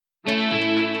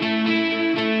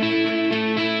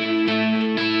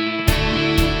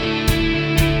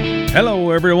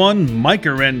Hello everyone, Mike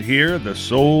Arend here, the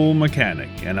Soul Mechanic,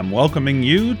 and I'm welcoming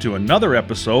you to another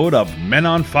episode of Men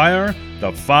on Fire,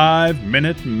 the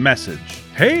 5-Minute Message.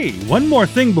 Hey, one more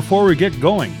thing before we get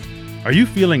going. Are you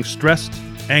feeling stressed,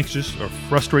 anxious, or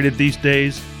frustrated these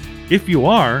days? If you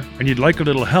are, and you'd like a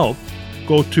little help,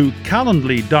 go to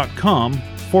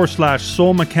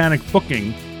calendly.com/Soul Mechanic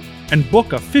Booking and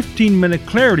book a 15-minute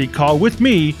clarity call with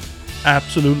me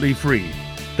absolutely free.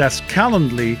 That's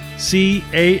Calendly,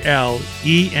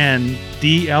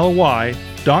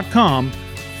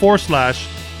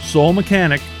 CALENDLY.com/Soul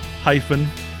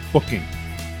Mechanic-booking.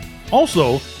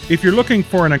 Also, if you're looking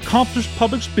for an accomplished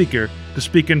public speaker to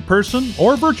speak in person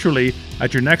or virtually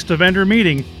at your next event or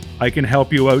meeting, I can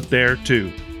help you out there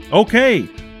too. Okay,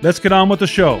 let's get on with the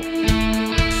show.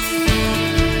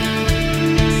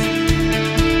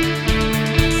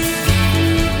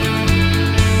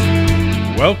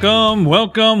 Welcome,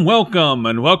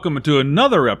 and welcome to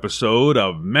another episode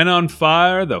of Men on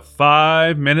Fire, the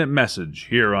 5-Minute Message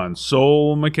here on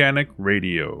Soul Mechanic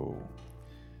Radio.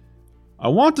 I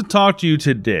want to talk to you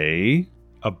today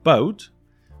about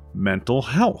mental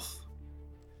health.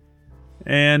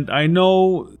 And I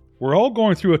know we're all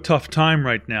going through a tough time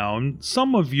right now, and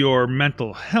some of your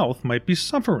mental health might be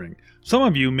suffering. Some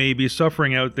of you may be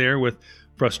suffering out there with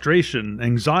frustration,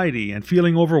 anxiety, and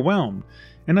feeling overwhelmed.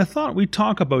 And I thought we'd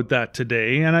talk about that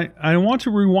today, and I want to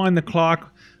rewind the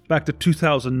clock back to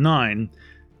 2009,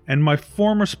 and my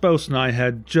former spouse and I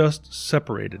had just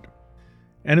separated.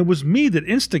 And it was me that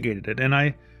instigated it, and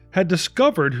I had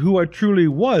discovered who I truly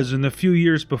was in the few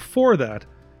years before that.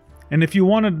 And if you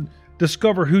want to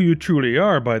discover who you truly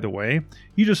are, by the way,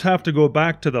 you just have to go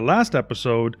back to the last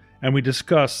episode, and we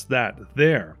discussed that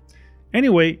there.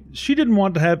 Anyway, she didn't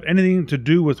want to have anything to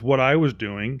do with what I was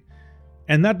doing,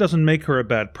 and that doesn't make her a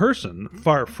bad person,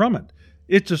 far from it.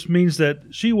 It just means that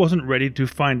she wasn't ready to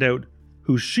find out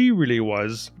who she really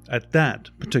was at that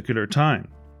particular time.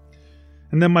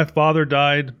 And then my father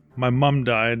died, my mom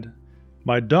died,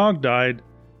 my dog died,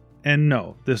 and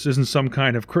no, this isn't some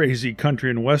kind of crazy country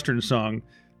and western song.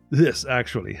 This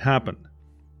actually happened.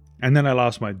 And then I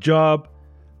lost my job,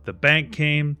 the bank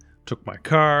came, took my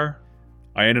car,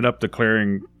 I ended up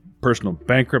declaring personal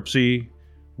bankruptcy,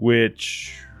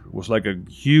 which was like a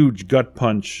huge gut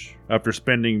punch after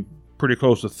spending pretty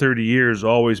close to 30 years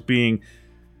always being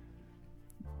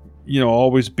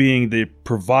the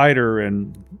provider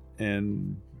and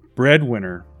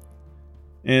breadwinner.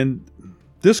 And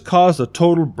this caused a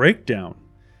total breakdown.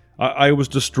 I was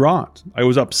distraught. I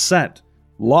was upset,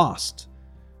 lost.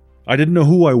 I didn't know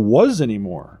who I was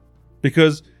anymore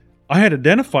because I had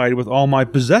identified with all my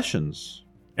possessions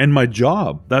and my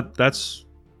job. That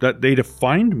they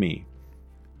defined me.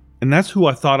 And that's who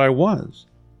I thought I was.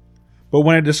 But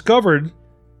when I discovered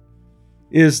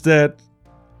is that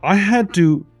I had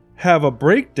to have a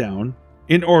breakdown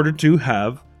in order to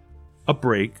have a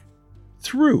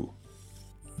breakthrough.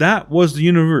 That was the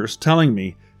universe telling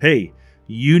me, hey,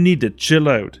 you need to chill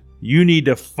out. You need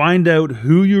to find out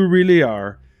who you really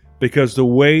are because the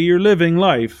way you're living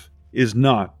life is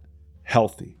not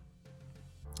healthy.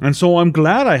 And so I'm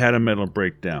glad I had a mental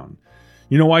breakdown.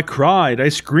 I cried, I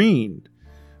screamed.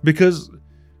 Because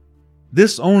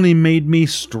this only made me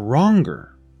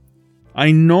stronger.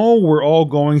 I know we're all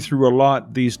going through a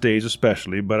lot these days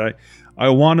especially, but I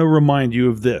want to remind you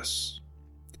of this.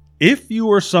 If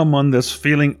you are someone that's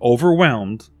feeling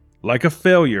overwhelmed, like a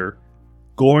failure,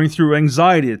 going through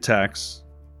anxiety attacks,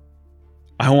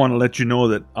 I want to let you know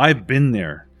that I've been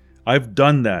there. I've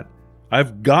done that.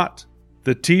 I've got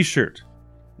the t-shirt,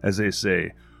 as they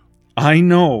say. I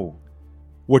know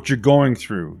what you're going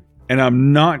through. And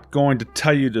I'm not going to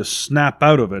tell you to snap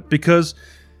out of it because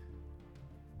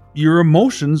your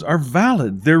emotions are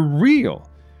valid. They're real.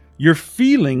 Your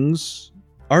feelings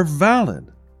are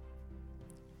valid.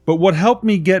 But what helped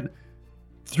me get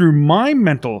through my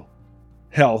mental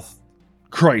health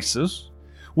crisis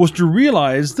was to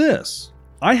realize this.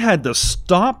 I had to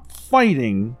stop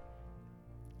fighting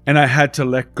and I had to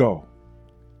let go.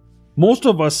 Most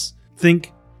of us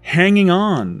think hanging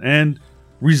on and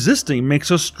resisting makes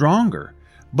us stronger,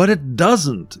 but it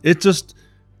doesn't. It just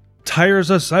tires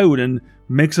us out and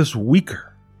makes us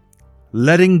weaker.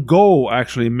 Letting go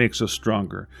actually makes us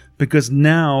stronger because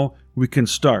now we can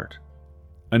start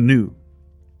anew.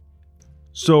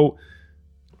 So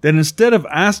then instead of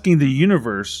asking the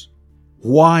universe,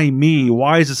 why me?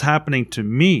 Why is this happening to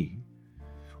me?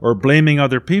 Or blaming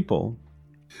other people,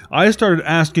 I started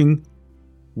asking,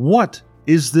 what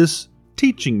is this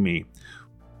teaching me?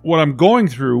 What I'm going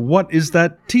through, what is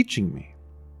that teaching me?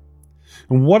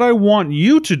 And what I want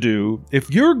you to do, if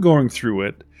you're going through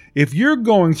it, if you're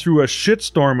going through a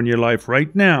shitstorm in your life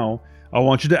right now, I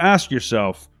want you to ask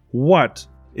yourself, what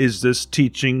is this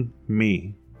teaching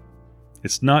me?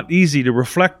 It's not easy to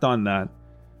reflect on that,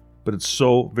 but it's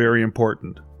so very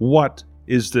important. What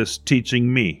is this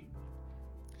teaching me?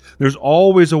 There's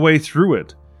always a way through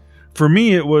it. For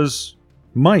me, it was,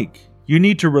 Mike, you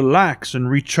need to relax and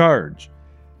recharge.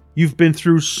 You've been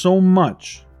through so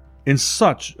much in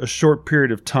such a short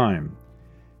period of time.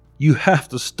 You have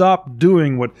to stop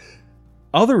doing what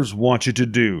others want you to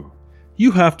do.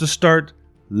 You have to start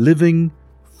living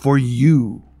for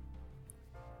you.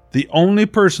 The only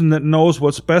person that knows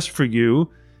what's best for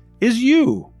you is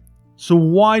you. So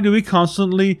why do we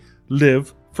constantly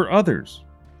live for others?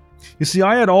 You see,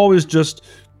 I had always just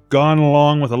gone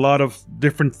along with a lot of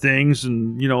different things,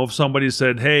 and if somebody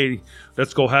said, hey,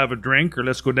 let's go have a drink or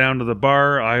let's go down to the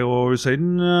bar, I always say,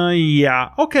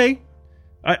 yeah, okay.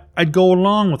 I'd go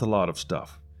along with a lot of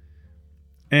stuff.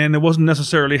 And it wasn't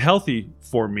necessarily healthy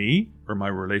for me or my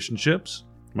relationships,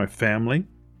 my family.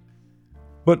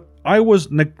 But I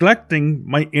was neglecting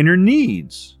my inner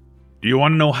needs. Do you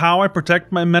want to know how I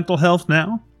protect my mental health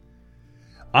now?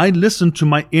 I listen to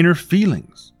my inner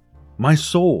feelings, my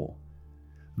soul.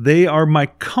 They are my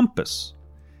compass.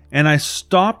 And I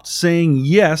stopped saying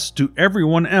yes to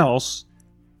everyone else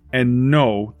and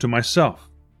no to myself.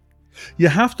 You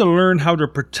have to learn how to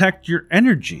protect your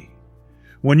energy.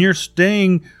 When you're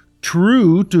staying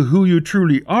true to who you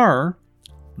truly are,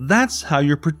 that's how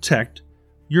you protect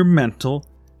your mental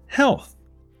health.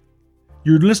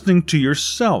 You're listening to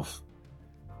yourself,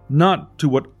 not to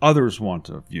what others want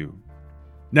of you.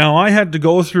 Now, I had to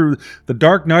go through the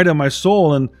dark night of my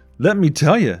soul, and let me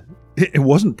tell you, it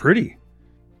wasn't pretty.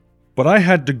 But I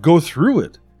had to go through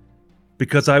it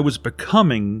because I was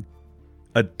becoming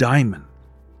a diamond.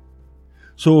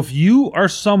 So if you are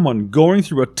someone going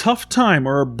through a tough time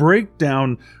or a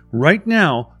breakdown right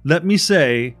now, let me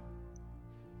say,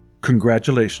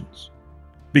 congratulations.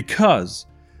 Because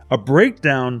a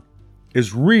breakdown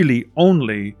is really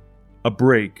only a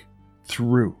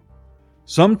breakthrough.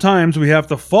 Sometimes we have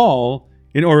to fall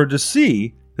in order to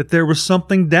see that there was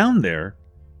something down there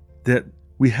that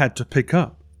we had to pick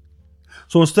up.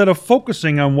 So instead of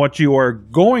focusing on what you are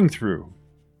going through,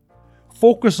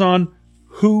 focus on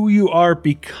who you are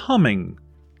becoming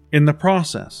in the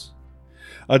process.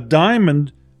 A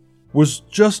diamond was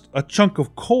just a chunk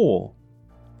of coal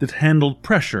that handled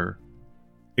pressure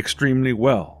extremely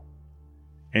well.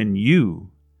 And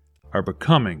you are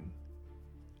becoming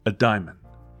a diamond.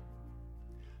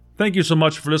 Thank you so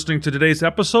much for listening to today's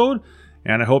episode,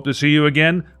 and I hope to see you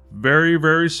again very,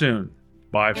 very soon.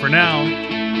 Bye for now.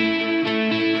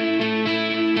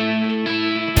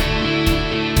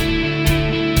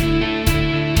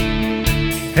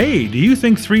 Hey, do you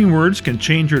think 3 words can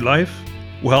change your life?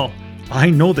 Well, I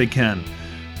know they can.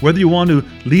 Whether you want to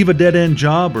leave a dead-end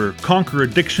job or conquer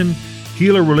addiction,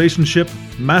 heal a relationship,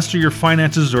 master your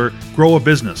finances, or grow a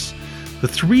business, the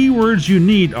 3 words you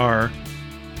need are,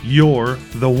 you're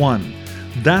the one.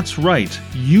 That's right,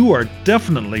 you are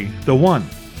definitely the one.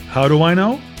 How do I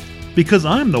know? Because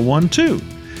I'm the one too.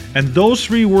 And those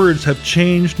 3 words have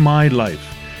changed my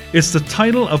life. It's the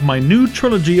title of my new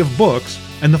trilogy of books,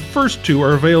 and the first 2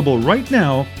 are available right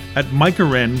now at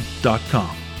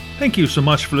micahwren.com. Thank you so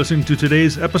much for listening to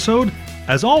today's episode.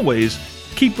 As always,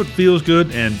 keep what feels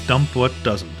good and dump what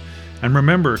doesn't. And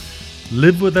remember,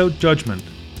 live without judgment,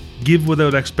 give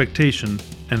without expectation,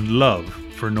 and love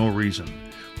for no reason.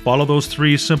 Follow those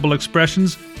 3 simple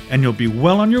expressions, and you'll be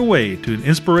well on your way to an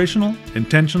inspirational,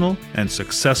 intentional, and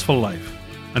successful life.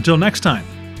 Until next time,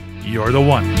 you're the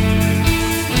one.